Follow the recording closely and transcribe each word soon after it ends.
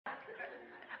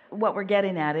what we're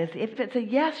getting at is if it's a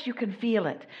yes, you can feel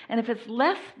it. And if it's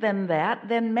less than that,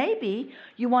 then maybe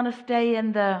you want to stay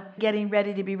in the getting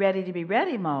ready to be ready to be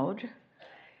ready mode.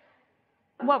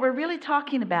 What we're really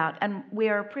talking about, and we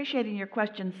are appreciating your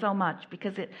question so much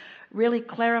because it really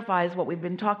clarifies what we've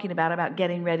been talking about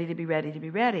getting ready to be ready to be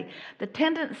ready. The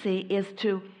tendency is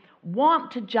to want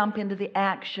to jump into the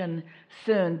action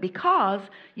soon because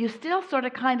you still sort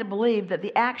of kind of believe that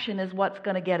the action is what's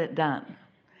going to get it done.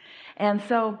 And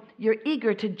so you're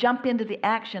eager to jump into the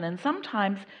action, and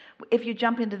sometimes if you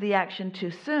jump into the action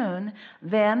too soon,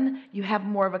 then you have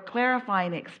more of a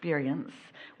clarifying experience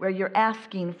where you're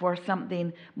asking for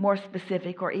something more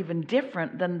specific or even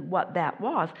different than what that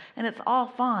was, and it's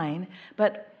all fine,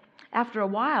 but after a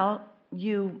while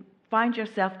you find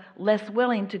yourself less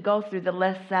willing to go through the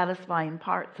less satisfying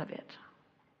parts of it.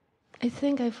 I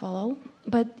think I follow,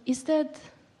 but is that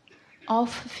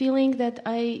off feeling that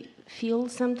I feel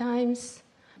sometimes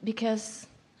because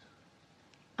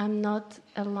I'm not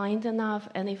aligned enough,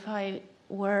 and if I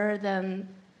were, then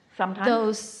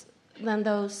sometimes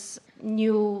those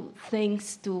new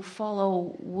things to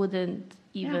follow wouldn't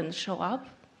even show up?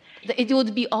 It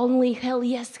would be only hell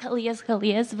yes, hell yes, hell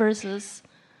yes versus...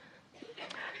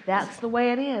 That's the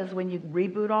way it is when you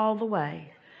reboot all the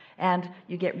way and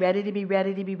you get ready to be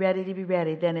ready to be ready to be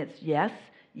ready. Then it's yes,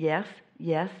 yes,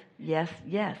 yes, yes,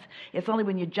 yes. It's only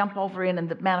when you jump over in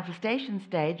the manifestation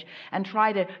stage and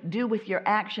try to do with your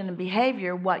action and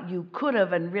behavior what you could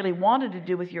have and really wanted to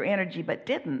do with your energy but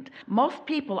didn't. Most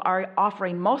people are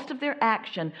offering most of their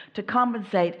action to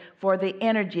compensate for the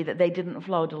energy that they didn't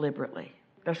flow deliberately.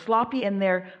 They're sloppy in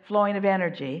their flowing of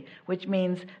energy, which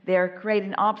means they're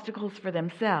creating obstacles for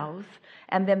themselves,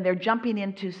 and then they're jumping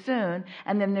in too soon,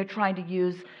 and then they're trying to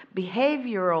use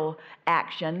behavioral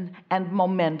action and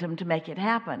momentum to make it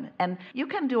happen. And you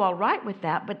can do all right with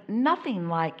that, but nothing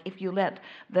like if you let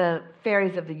the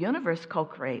fairies of the universe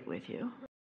co-create with you.